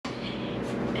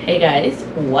Hey guys,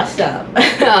 what's up?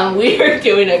 We are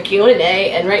doing a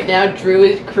Q&A and right now Drew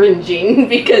is cringing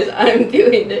because I'm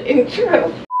doing the intro.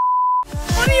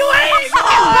 What are you waiting for?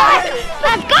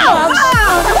 Let's go!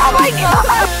 Oh my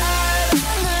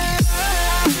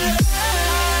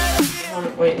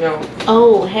god! Wait, no.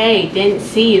 Oh, hey, didn't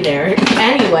see you there.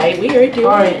 Anyway, we are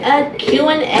doing a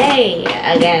Q&A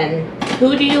again.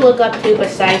 Who do you look up to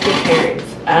besides your parents?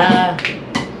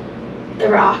 The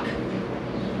Rock.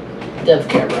 Dove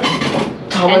Cameron.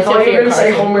 Oh, I thought you were gonna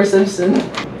say Homer Simpson.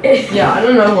 Yeah, I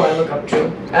don't know who I look up to.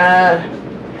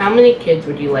 How many kids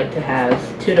would you like to have?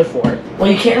 2 to 4. Well,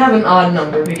 you can't have an odd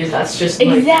number because that's just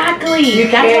like, Exactly!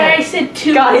 you That's why can't. I said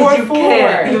 2 guys, or you 4.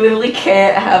 can't. You literally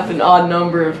can't have an odd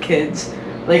number of kids.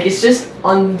 Like, it's just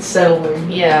unsettling.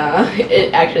 Yeah,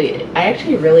 I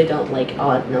actually really don't like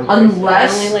odd numbers.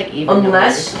 Unless- I only like even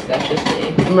unless- numbers. That's just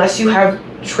me. Unless you have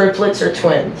triplets or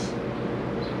twins.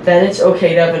 Then it's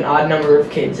okay to have an odd number of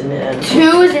kids in the end.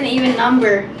 2 is an even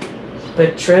number.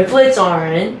 But triplets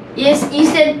aren't. Yes, you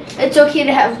said it's okay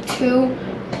to have 2.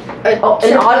 An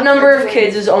odd number of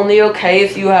kids is only okay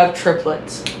if you have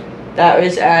triplets. That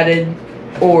is added,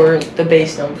 or the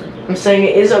base number. I'm saying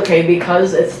it is okay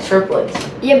because it's triplets.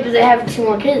 Yeah, but they have 2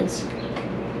 more kids.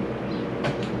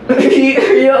 Are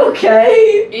you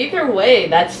okay? Either way,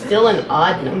 that's still an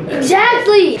odd number.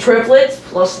 Exactly! Triplets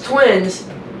plus twins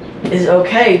is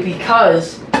okay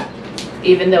because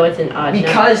Even though it's an odd number.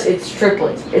 because it's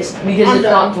triplets. It's because it's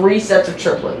not 3 sets of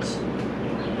triplets.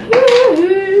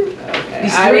 Okay.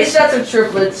 These 3 sets of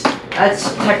triplets,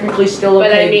 that's technically still okay.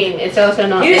 But I mean, it's also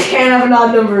not. You just can't have an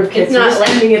odd number of kids. It's not We're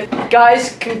just ending it.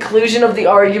 Guys, conclusion of the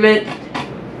argument.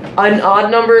 An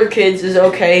odd number of kids is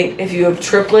okay if you have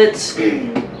triplets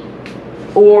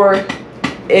or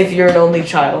if you're an only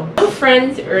child. No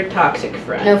friends or toxic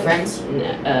friends? No friends.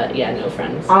 Yeah, no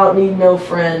friends. I don't need no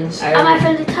friends. All my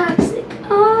friends are toxic.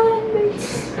 Oh,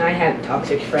 I had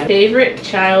toxic friends. Favorite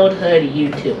childhood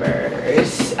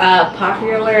YouTubers?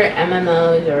 Popular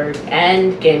MMOs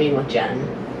and Gaming with Jen.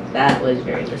 That was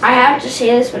very disgusting. I have to say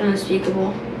this, but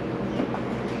unspeakable.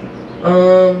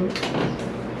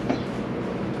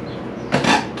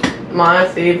 My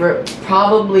favorite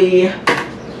probably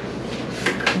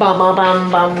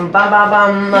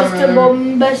Mr.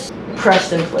 Bombus.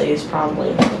 Preston Plays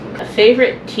probably.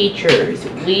 Favorite teachers?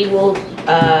 We will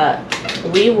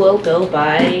go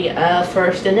by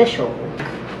first initial.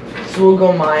 So we'll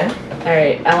go Maya.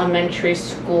 Alright, elementary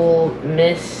school,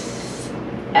 Miss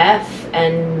F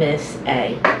and Miss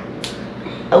A.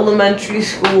 Elementary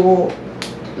school,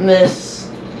 Miss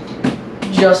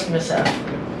F.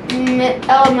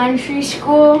 Elementary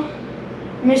school,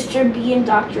 Mr. B and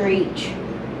Dr. H.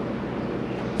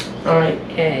 Alright,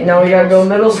 Okay. now we gotta go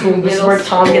middle school. This is Middle where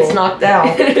Tom school. gets knocked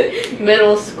out.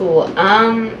 Middle school.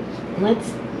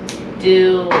 Let's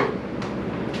do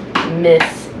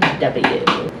Miss W.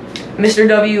 Mr.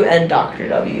 W and Dr.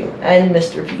 W and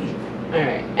Mr. P.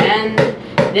 Alright, and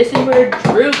this is where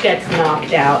Drew gets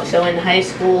knocked out. So in high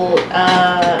school,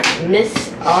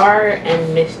 Miss R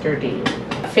and Mr. D.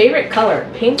 Favorite color,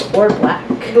 pink or black?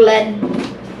 Glenn.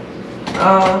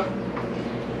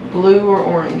 Blue or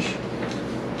orange?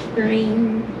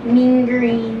 Green. Mean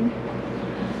green.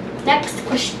 Next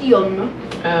question.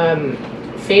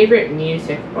 Favorite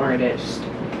music artist,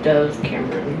 Dove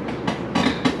Cameron.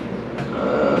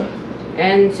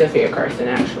 And Sophia Carson,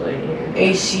 actually.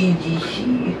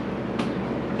 ACDC.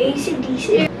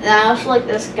 ACDC. And I also like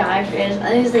this guy for his, I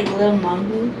think it's like Lil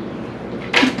Mamba.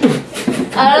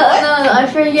 I don't know, I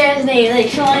forget his name. Like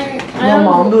showing.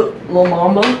 Lil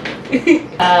Mamba.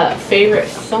 Favorite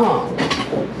song,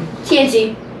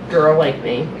 TNT. Girl Like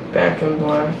Me. Back in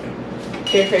Black.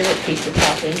 What's your favorite pizza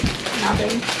topping?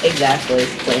 Nothing. Exactly,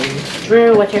 plain.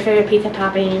 Drew, what's your favorite pizza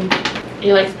topping?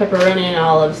 He likes pepperoni and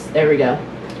olives. There we go.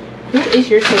 Who is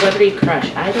your celebrity crush?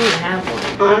 I don't have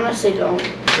one. I honestly don't.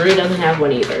 Drew doesn't have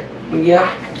one either. Yeah.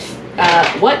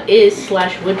 What is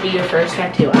 / would be your first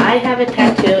tattoo? I have a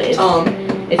tattoo.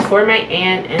 It's for my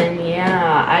aunt, and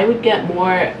yeah, I would get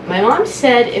more. My mom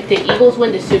said if the Eagles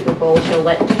win the Super Bowl, she'll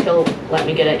let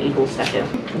me get an Eagles tattoo.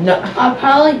 No. I'll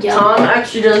probably get Tom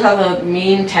actually does have a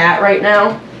mean tat right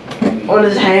now on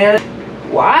his hand.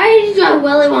 Why did you have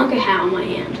Willy Wonka hat on my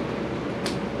hand?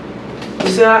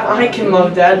 So I can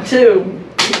love Dad too.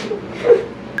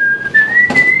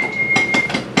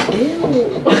 Ew.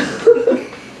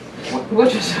 What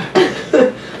just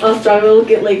happened? I was trying to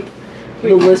look at like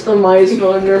the list on my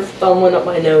phone and your thumb went up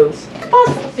my nose.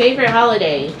 Favorite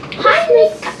holiday?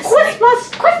 Christmas. Christmas.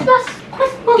 Christmas.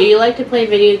 Do you like to play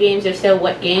video games? If so,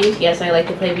 what games? Yes, I like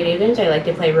to play video games. I like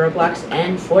to play Roblox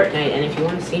and Fortnite. And if you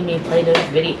want to see me play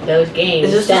those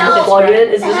games, Is this a plug-in?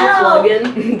 Is this a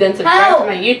plug-in? then subscribe to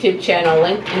my YouTube channel,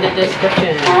 link in the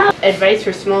description. Advice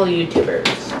for small YouTubers.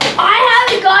 I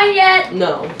haven't gone yet.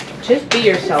 No. Just be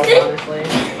yourself, honestly.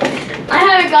 I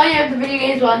haven't gone yet with the video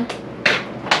games one.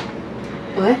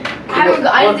 What?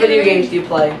 What video games do you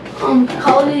play?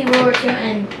 Call of Duty, World War II,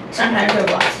 and sometimes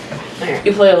Roblox.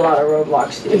 You play a lot of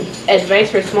Roblox, dude.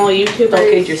 Advice for small YouTubers. Don't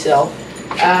kid yourself.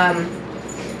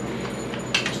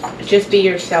 Just be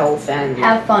yourself and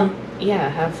Have fun. yeah,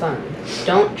 have fun.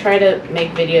 Don't try to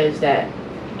make videos that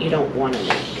you don't want to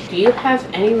make. Do you have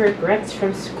any regrets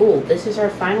from school? This is our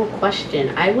final question.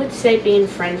 I would say being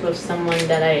friends with someone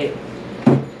that I...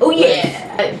 Oh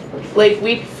yeah. Like,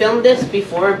 we filmed this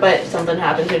before, but something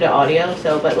happened to the audio,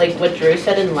 so, but like what Drew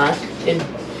said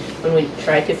when we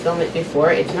tried to film it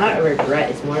before, it's not a regret,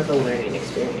 it's more of a learning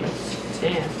experience. So,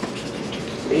 yeah.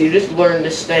 You just learn to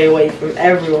stay away from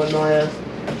everyone, Maya.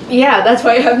 Yeah, that's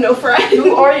why I have no friends.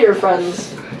 Who are your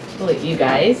friends? Well, you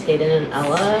guys, Hayden and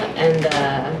Ella, and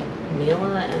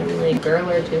Mila, and like a girl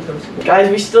or two from school. Guys,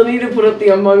 we still need to put up the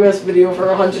Among Us video for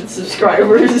 100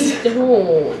 subscribers.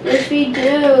 Don't. Yes, we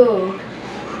do.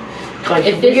 Like,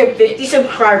 if we get 50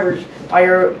 subscribers by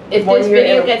our If this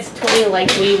video gets 20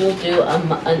 likes, we will do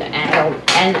an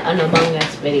Among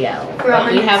Us video.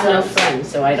 But we have no friends,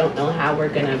 so I don't know how we're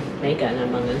gonna make an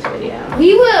Among Us video.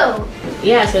 We will.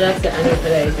 Yeah, so that's the end of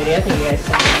today's video. Thank you guys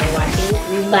so much for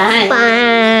watching. Bye.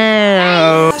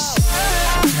 Bye.